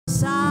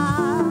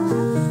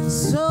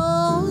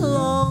so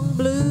long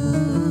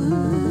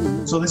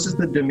blue. So this is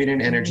the Dominion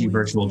Energy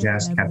Virtual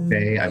Jazz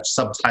Café. I've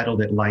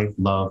subtitled it Life,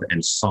 Love,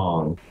 and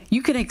Song.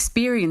 You can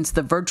experience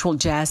the Virtual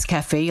Jazz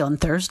Café on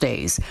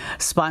Thursdays,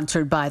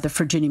 sponsored by the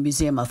Virginia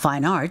Museum of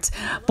Fine Arts.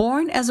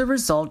 Born as a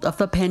result of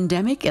the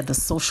pandemic and the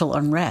social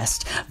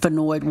unrest,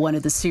 Vanoid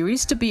wanted the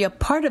series to be a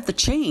part of the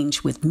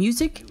change with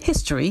music,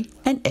 history,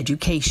 and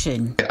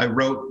education. I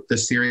wrote the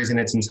series in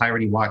its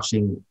entirety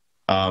watching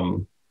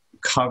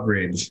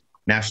coverage,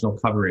 national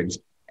coverage,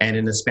 and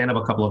in the span of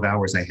a couple of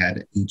hours, I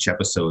had each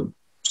episode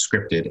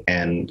scripted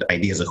and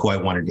ideas of who I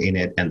wanted in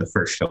it and the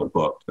first show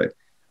booked, but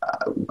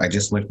I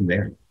just went from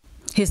there.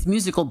 His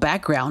musical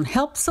background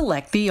helped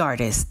select the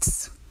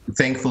artists.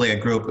 Thankfully, I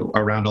grew up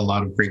around a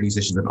lot of great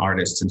musicians and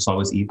artists, and so I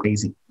was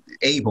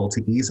able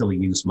to easily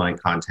use my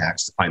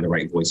contacts to find the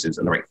right voices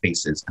and the right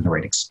faces and the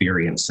right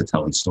experience to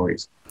tell these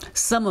stories.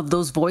 Some of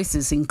those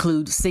voices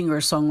include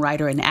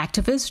singer-songwriter and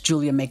activist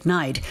Julia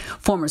McKnight,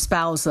 former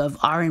spouse of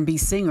R&B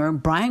singer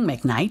Brian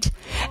McKnight,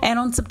 and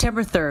on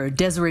September 3rd,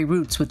 Desiree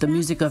Roots with the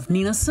music of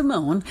Nina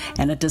Simone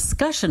and a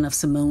discussion of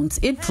Simone's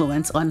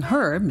influence on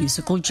her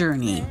musical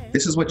journey.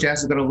 This is what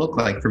jazz is going to look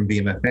like from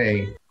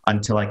VMFA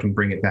until I can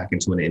bring it back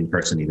into an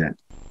in-person event.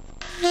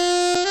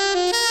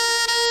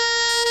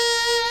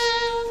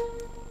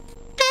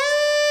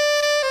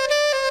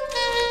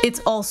 It's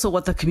also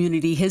what the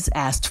community has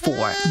asked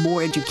for,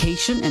 more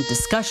education and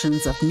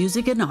discussions of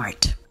music and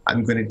art.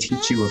 I'm going to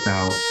teach you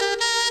about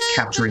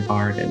capturing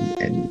art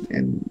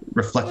and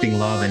reflecting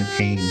love and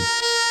pain,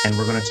 and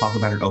we're going to talk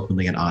about it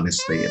openly and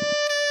honestly. And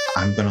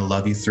I'm going to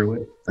love you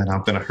through it, and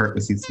I'm going to hurt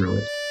with you through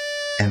it.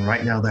 And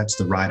right now, that's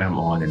the ride I'm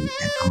on, and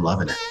I'm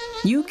loving it.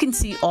 You can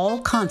see all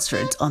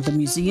concerts on the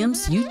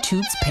museum's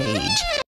YouTube's page.